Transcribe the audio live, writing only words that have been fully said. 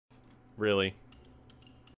Really?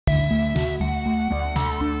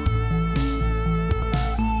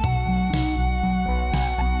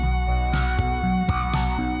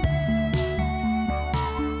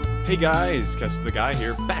 Hey guys, Kester the Guy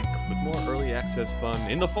here, back with more early access fun,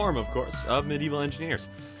 in the form, of course, of Medieval Engineers.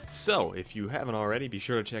 So, if you haven't already, be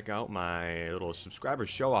sure to check out my little subscriber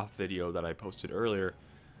show-off video that I posted earlier.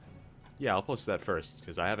 Yeah, I'll post that first,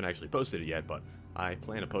 because I haven't actually posted it yet, but I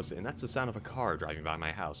plan to post it, and that's the sound of a car driving by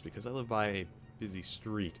my house, because I live by a busy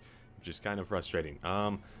street, which is kind of frustrating.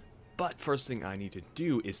 But first thing I need to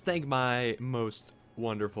do is thank my most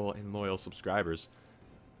wonderful and loyal subscribers.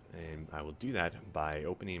 And I will do that by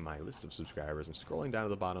opening my list of subscribers and scrolling down to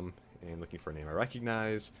the bottom and looking for a name I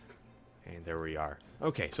recognize. And there we are.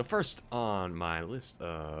 Okay, so first on my list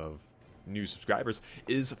of new subscribers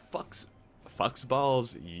is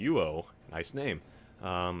Fucksballs UO. Nice name.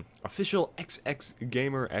 Official XX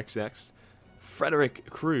Gamer XX. Frederick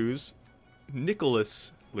Cruz.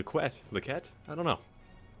 Nicholas Liquette? I don't know.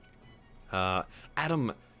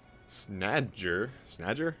 Adam Snadger?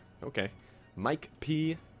 Okay. Mike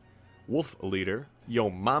P. Wolf Leader, Yo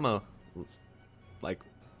Mama,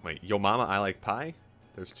 Yo Mama I Like Pie?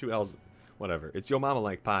 There's two L's, whatever. It's Yo Mama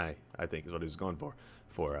Like Pie, I think is what he was going for.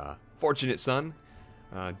 Fortunate Son,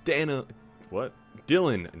 Dylan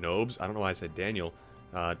Nobes, I don't know why I said Daniel,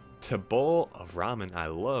 Tabol of Ramen, I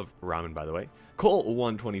love ramen by the way,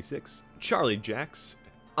 Cole126, Charlie Jacks,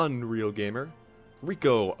 Unreal Gamer,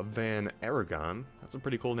 Rico Van Aragon, that's a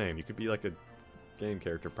pretty cool name, you could be like a game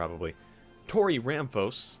character probably, Tori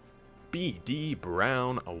Ramphos, BD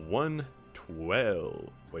Brown 112.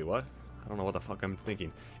 Wait, what? I don't know what the fuck I'm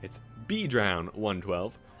thinking. It's B Drown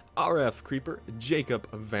 112, RF Creeper,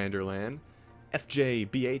 Jacob Vanderland,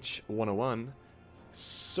 FJBH 101,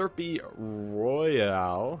 Serpy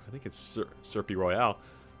Royale. I think it's Serpy Royale.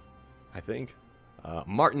 I think.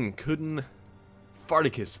 Martin Kudden,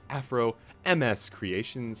 Farticus Afro, MS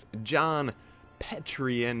Creations, John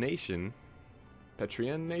Petrian Nation,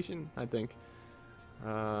 I think.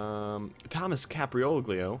 Thomas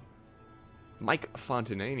Caprioglio, Mike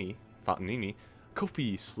Fontanini,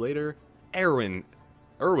 Kofi Slater, Erwin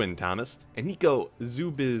Thomas, and Nico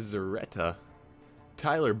Zubizarreta,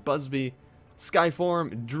 Tyler Busby,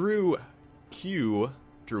 Skyform, Drew Q,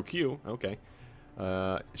 okay,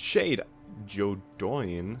 Shade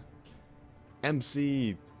Jodoyan,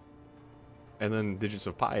 MC, and then Digits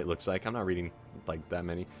of Pi, it looks like. I'm not reading like that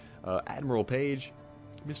many. Admiral Page,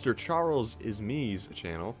 Mr. Charles Is Me's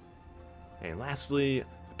channel, and lastly,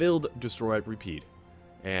 Build, Destroy, Repeat.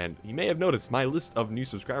 And you may have noticed my list of new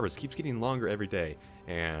subscribers keeps getting longer every day,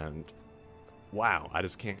 and wow, I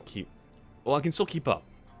just can't keep, well, I can still keep up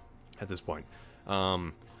at this point,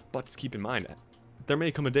 but just keep in mind, there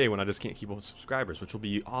may come a day when I just can't keep up with subscribers, which will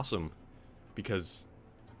be awesome, because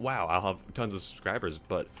wow, I'll have tons of subscribers,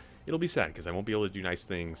 but it'll be sad because I won't be able to do nice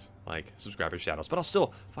things like subscriber shoutouts, but I'll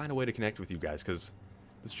still find a way to connect with you guys, because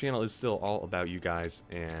this channel is still all about you guys,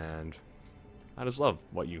 and I just love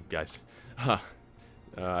what you guys, I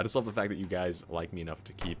just love the fact that you guys like me enough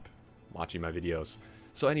to keep watching my videos.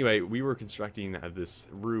 So anyway, we were constructing this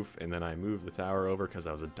roof, and then I moved the tower over because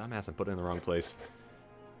I was a dumbass and put it in the wrong place.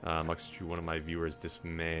 Much to one of my viewers'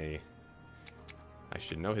 dismay. I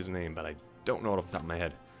should know his name, but I don't know it off the top of my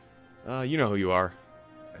head. You know who you are.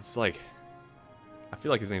 It's like, I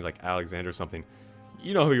feel like his name's like Alexander or something.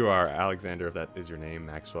 You know who you are, Alexander, if that is your name,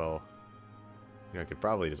 Maxwell. You know, I could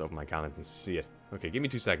probably just open my comments and see it. Okay, give me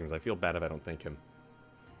 2 seconds. I feel bad if I don't thank him.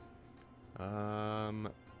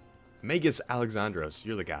 Magus Alexandros,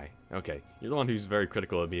 you're the guy. Okay, you're the one who's very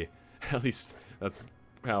critical of me. At least that's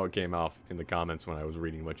how it came off in the comments when I was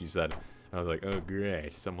reading what you said. I was like, oh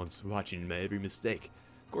great, someone's watching my every mistake.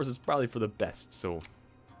 Of course, it's probably for the best, so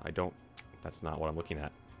I don't, that's not what I'm looking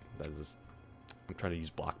at. That is just, I'm trying to use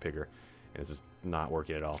Block Picker, and it's just not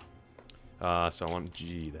working at all. So I want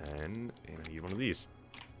G then, and I need one of these.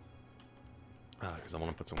 Because I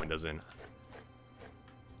want to put some windows in.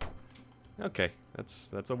 Okay, that's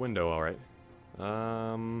a window, alright.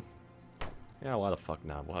 Yeah, why the fuck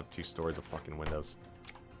not? We'll have 2 stories of fucking windows.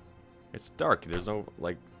 It's dark, there's no,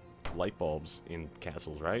 like, light bulbs in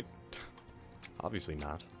castles, right? Obviously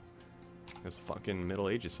not. It's fucking Middle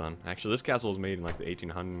Ages, son. Actually, this castle was made in, like, the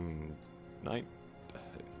 1800s... Like,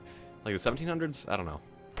 the 1700s? I don't know.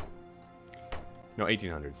 No,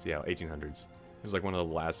 1800s. Yeah, 1800s. It was, like, one of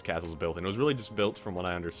the last castles built, and it was really just built, from what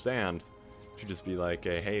I understand, to just be like,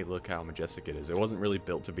 hey, look how majestic it is. It wasn't really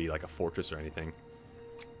built to be, like, a fortress or anything.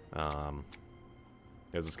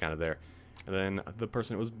 It was just kind of there. And then the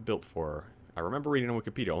person it was built for, I remember reading on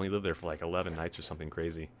Wikipedia, only lived there for like 11 nights or something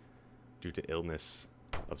crazy due to illness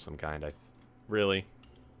of some kind. Really?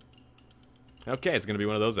 Okay, it's gonna be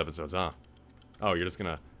one of those episodes, huh? Oh, you're just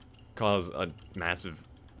gonna cause a massive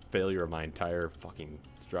failure of my entire fucking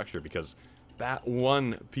structure because that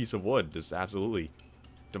one piece of wood just absolutely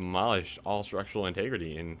demolished all structural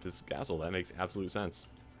integrity in this castle. That makes absolute sense.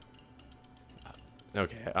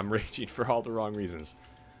 Okay, I'm raging for all the wrong reasons.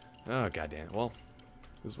 Oh, goddamn. Well,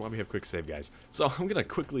 this is why we have quick save, guys. So I'm gonna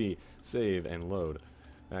quickly save and load.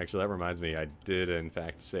 Actually, that reminds me, I did in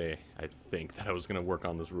fact say, I think, that I was gonna work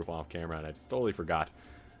on this roof off camera, and I just totally forgot.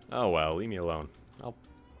 Oh well, leave me alone. I'll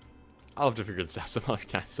have to figure this out some other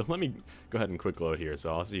time. So let me go ahead and quick load here.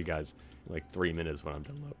 So I'll see you guys in like 3 minutes when I'm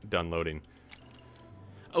done loading.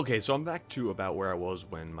 Okay, so I'm back to about where I was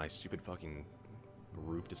when my stupid fucking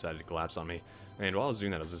roof decided to collapse on me. And while I was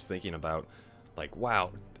doing that, I was just thinking about, like,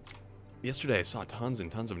 wow. Yesterday I saw tons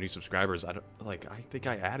and tons of new subscribers. I think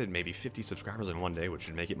I added maybe 50 subscribers in one day, which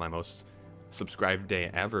should make it my most subscribed day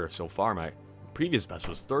ever so far. My previous best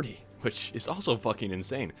was 30, which is also fucking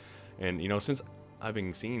insane. And, you know, since I've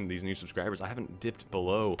been seeing these new subscribers, I haven't dipped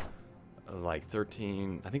below, like,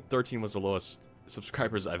 13. I think 13 was the lowest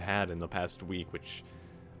subscribers I've had in the past week, which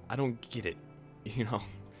I don't get it, you know?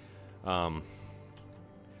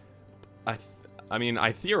 I mean,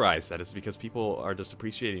 I theorize that it's because people are just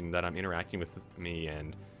appreciating that I'm interacting with me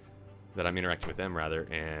and that I'm interacting with them, rather,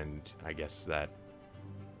 and I guess that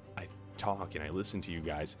I talk and I listen to you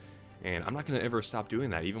guys, and I'm not going to ever stop doing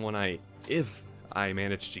that, even when if I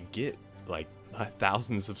manage to get, like,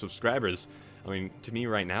 thousands of subscribers. I mean, to me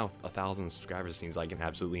right now, 1,000 subscribers seems like an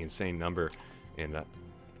absolutely insane number, and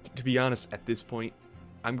to be honest, at this point,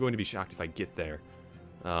 I'm going to be shocked if I get there.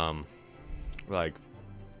 Like,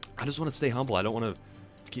 I just want to stay humble. I don't want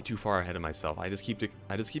to get too far ahead of myself. I just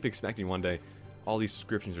keep expecting one day all these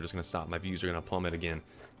subscriptions are just going to stop. My views are going to plummet again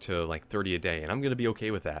to like 30 a day, and I'm going to be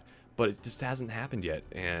okay with that. But it just hasn't happened yet,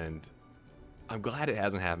 and I'm glad it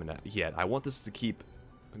hasn't happened yet. I want this to keep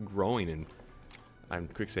growing, and I'm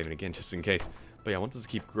quick saving again just in case. But yeah, I want this to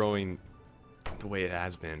keep growing the way it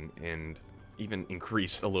has been, and even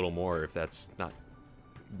increase a little more if that's not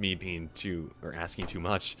me being asking too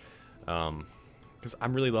much. Because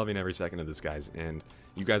I'm really loving every second of this, guys, and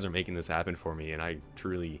you guys are making this happen for me, and I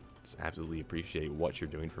truly just absolutely appreciate what you're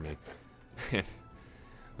doing for me. And,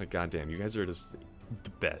 like, goddamn, you guys are just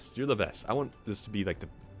the best. You're the best. I want this to be, like, the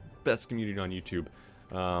best community on YouTube.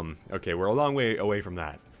 Okay, we're a long way away from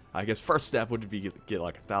that. I guess first step would be get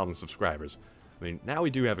like 1,000 subscribers. I mean, now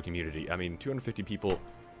we do have a community. I mean, 250 people.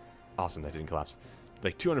 Awesome, that didn't collapse.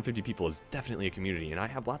 Like, 250 people is definitely a community, and I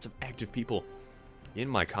have lots of active people in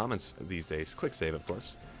my comments these days. Quick save, of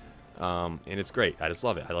course. And it's great. I just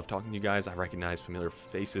love it. I love talking to you guys. I recognize familiar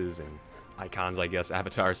faces and icons, I guess,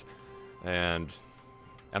 avatars. And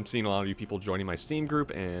I'm seeing a lot of you people joining my Steam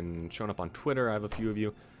group and showing up on Twitter. I have a few of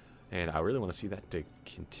you. And I really want to see that to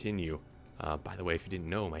continue. By the way, if you didn't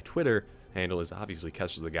know, my Twitter handle is obviously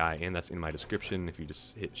Kessler the Guy, and that's in my description if you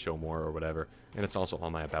just hit show more or whatever. And it's also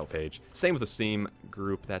on my about page. Same with the Steam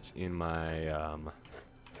group. That's in my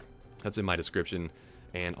description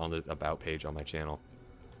and on the about page on my channel.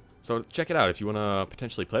 So check it out if you want to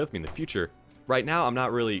potentially play with me in the future. Right now, I'm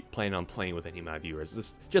not really planning on playing with any of my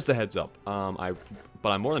viewers. Just a heads up. But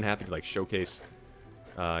I'm more than happy to like showcase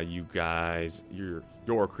you guys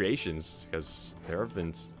your creations, because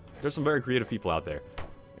there's some very creative people out there,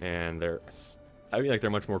 and I feel like they're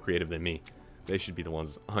much more creative than me. They should be the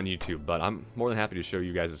ones on YouTube, but I'm more than happy to show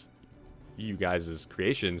you guys'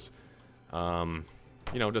 creations.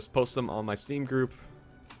 You know, just post them on my Steam group.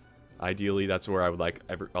 Ideally, that's where I would like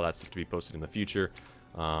all that stuff to be posted in the future.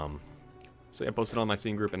 So yeah, post it on my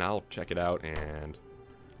Steam group, and I'll check it out. And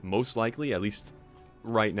most likely, at least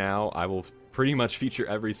right now, I will pretty much feature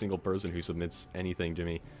every single person who submits anything to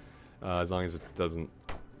me, as long as it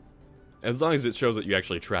shows that you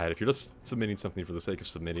actually tried. If you're just submitting something for the sake of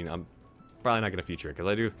submitting, I'm probably not going to feature it, because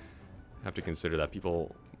I do have to consider that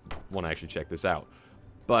people want to actually check this out.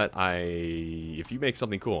 But if you make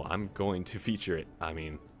something cool, I'm going to feature it. I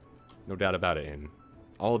mean, no doubt about it. And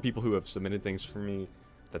all the people who have submitted things for me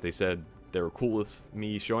that they said they were cool with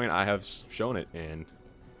me showing, I have shown it. And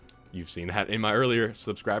you've seen that in my earlier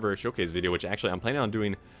subscriber showcase video, which actually I'm planning on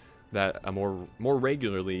doing that more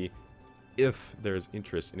regularly if there's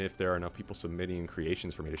interest and if there are enough people submitting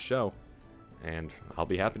creations for me to show. And I'll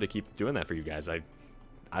be happy to keep doing that for you guys. I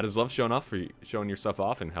just love showing your stuff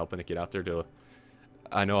off and helping it get out there to.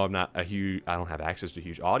 I know I don't have access to a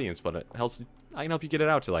huge audience, but it helps. I can help you get it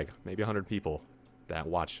out to like maybe 100 people that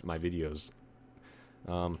watch my videos.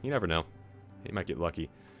 You never know. You might get lucky.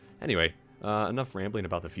 Anyway, enough rambling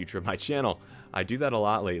about the future of my channel. I do that a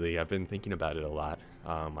lot lately. I've been thinking about it a lot.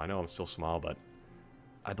 I know I'm still small, but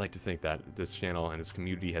I'd like to think that this channel and this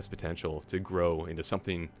community has potential to grow into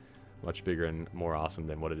something much bigger and more awesome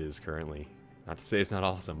than what it is currently. Not to say it's not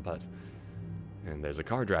awesome, but... And there's a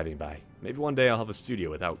car driving by. Maybe one day I'll have a studio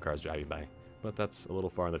without cars driving by. But that's a little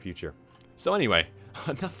far in the future. So anyway,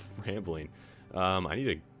 enough rambling. I need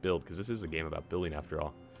to build, because this is a game about building after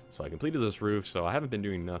all. So I completed this roof, so I haven't been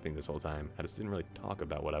doing nothing this whole time. I just didn't really talk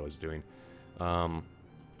about what I was doing.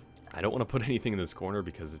 I don't want to put anything in this corner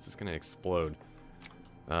because it's just going to explode.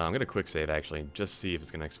 I'm going to quick save, actually, just see if it's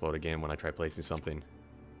going to explode again when I try placing something.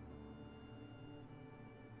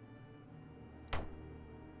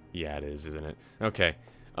 Yeah, it is, isn't it? Okay.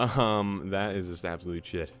 That is just absolute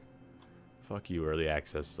shit. Fuck you, early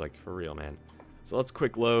access. Like, for real, man. So let's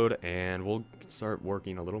quick load, and we'll start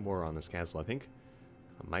working a little more on this castle, I think.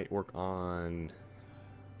 I might work on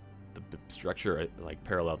the structure, like,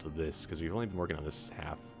 parallel to this, because we've only been working on this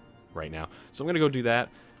half right now. So I'm going to go do that.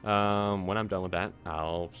 When I'm done with that,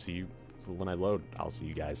 I'll see you when I load. I'll see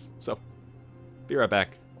you guys. So, be right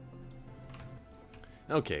back.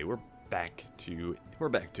 Okay, we're back to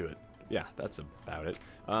it. Yeah, that's about it.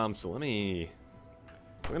 So I'm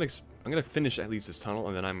gonna finish at least this tunnel,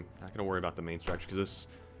 and then I'm not gonna worry about the main structure, because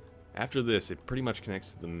after this it pretty much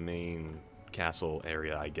connects to the main castle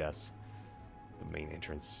area, I guess. The main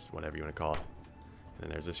entrance, whatever you want to call it. And then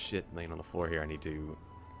there's this shit laying on the floor here. I need to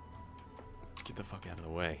get the fuck out of the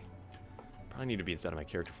way. Probably need to be inside of my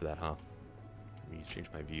character for that, huh? Let me change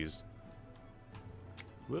my views.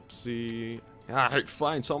 Whoopsie. Ah, I hate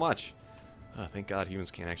flying so much. Oh, thank God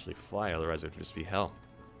humans can't actually fly, otherwise it would just be hell.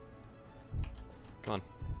 Come on.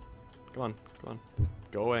 Come on. Come on.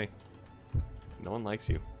 Go away. No one likes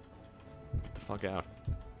you. Get the fuck out.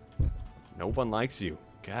 No one likes you.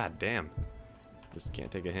 God damn. Just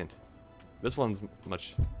can't take a hint. This one's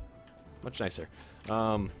much nicer. I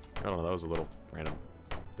don't know, that was a little random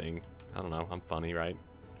thing. I don't know, I'm funny, right?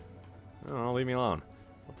 I don't know, leave me alone.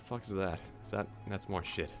 What the fuck is that? That's more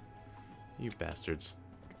shit. You bastards.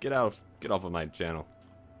 Get off of my channel.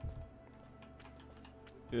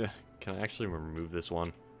 Yeah, can I actually remove this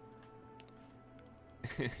one?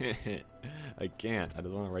 I can't. I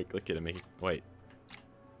just want to right click it and make it. Wait.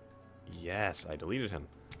 Yes, I deleted him.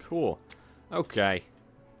 Cool. Okay.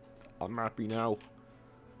 I'm happy now.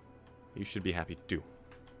 You should be happy too.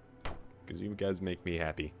 Because you guys make me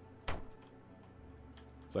happy.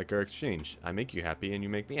 It's like our exchange. I make you happy and you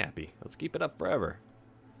make me happy. Let's keep it up forever.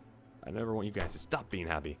 I never want you guys to stop being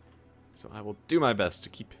happy. So I will do my best to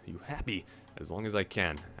keep you happy as long as I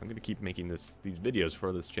can. I'm going to keep making these videos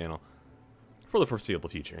for this channel for the foreseeable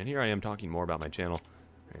future. And here I am talking more about my channel,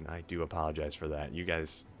 and I do apologize for that. You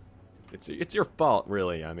guys, it's your fault,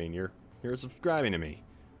 really. I mean, you're subscribing to me.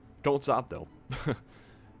 Don't stop, though.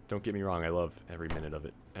 Don't get me wrong. I love every minute of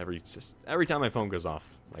it. Every time my phone goes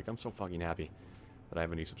off. Like, I'm so fucking happy that I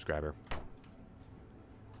have a new subscriber.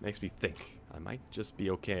 Makes me think I might just be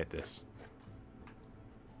okay at this.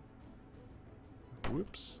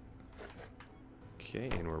 Whoops. Okay,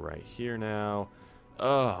 and we're right here now.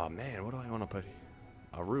 Oh, man, what do I want to put?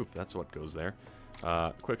 A roof, that's what goes there.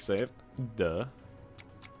 Quick save. Duh.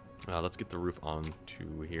 Let's get the roof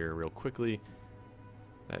onto here real quickly.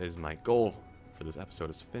 That is my goal for this episode,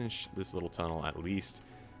 is to finish this little tunnel at least,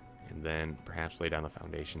 and then perhaps lay down the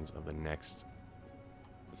foundations of the next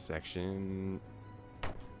section.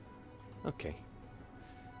 Okay.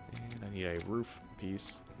 And I need a roof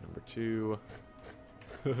piece, number 2.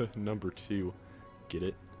 Number 2. Get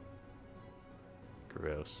it?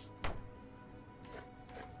 Gross.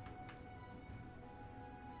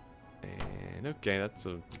 And okay, that's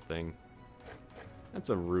a thing.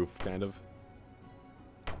 That's a roof, kind of.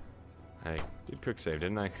 I did quick save,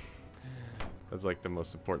 didn't I? That's like the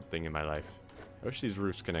most important thing in my life. I wish these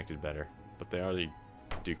roofs connected better, but they already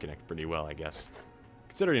do connect pretty well, I guess.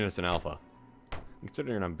 Considering it's an alpha.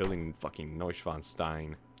 Considering I'm building fucking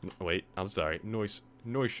Neuschwanstein. Wait, I'm sorry.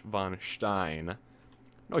 Neuschwanstein.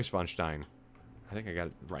 Neuschwanstein. I think I got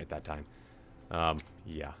it right that time.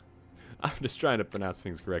 Yeah. I'm just trying to pronounce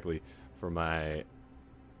things correctly for my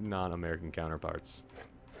non-American counterparts.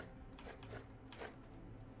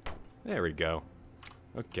 There we go.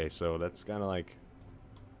 Okay, so that's kind of like...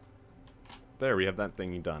 There, we have that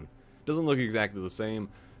thingy done. Doesn't look exactly the same,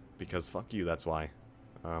 because fuck you, that's why.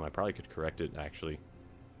 I probably could correct it, actually.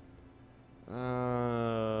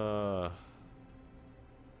 I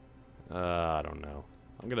don't know.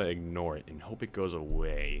 I'm gonna ignore it and hope it goes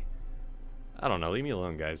away. I don't know, leave me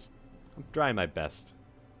alone, guys. I'm trying my best.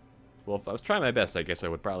 Well, if I was trying my best, I guess I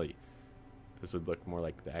would probably... This would look more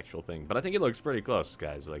like the actual thing. But I think it looks pretty close,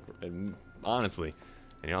 guys. Like, honestly.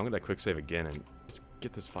 And, you know, I'm gonna quick save again and just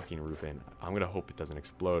get this fucking roof in. I'm gonna hope it doesn't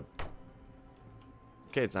explode.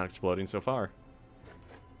 Okay, it's not exploding so far.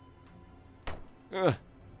 Ugh.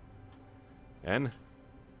 And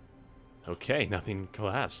okay, nothing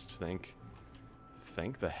collapsed. Thank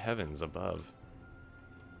the heavens above.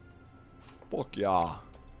 Fuck yeah.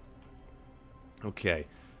 Okay.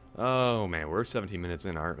 Oh man, we're 17 minutes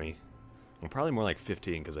in, aren't we? Well, probably more like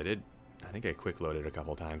 15 because I think I quick loaded a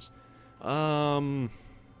couple times.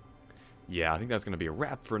 Yeah, I think that's gonna be a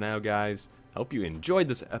wrap for now, guys. Hope you enjoyed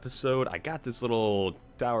this episode. I got this little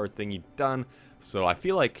tower thingy done, so I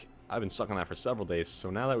feel like I've been stuck on that for several days. So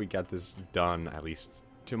now that we got this done, at least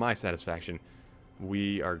to my satisfaction,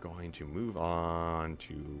 we are going to move on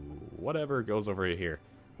to whatever goes over here,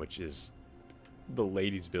 which is the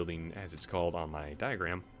ladies' building, as it's called on my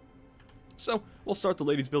diagram. So we'll start the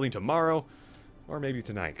ladies' building tomorrow, or maybe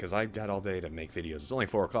tonight, because I've got all day to make videos. It's only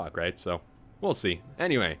 4 o'clock, right? So we'll see.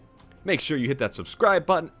 Anyway, make sure you hit that subscribe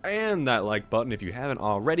button and that like button if you haven't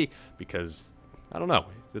already, because I don't know,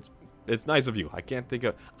 it's nice of you. I can't think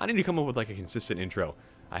of, I need to come up with like a consistent intro.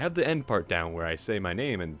 I have the end part down where I say my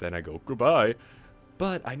name and then I go goodbye,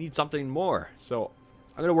 but I need something more. So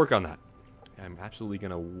I'm gonna work on that. I'm absolutely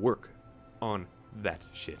gonna work on that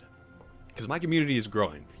shit, because my community is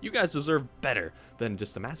growing. You guys deserve better than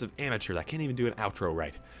just a massive amateur that can't even do an outro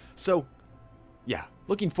right. So yeah,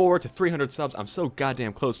 looking forward to 300 subs. I'm so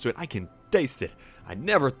goddamn close to it. I can taste it. I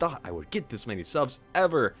never thought I would get this many subs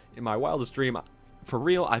ever in my wildest dream. For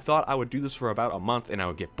real, I thought I would do this for about a month and I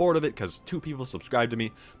would get bored of it because 2 people subscribed to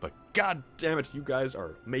me. But god damn it, you guys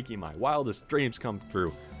are making my wildest dreams come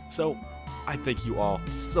true. So I thank you all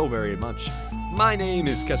so very much. My name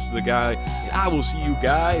is Kester the Guy, and I will see you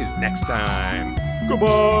guys next time.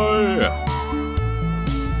 Goodbye!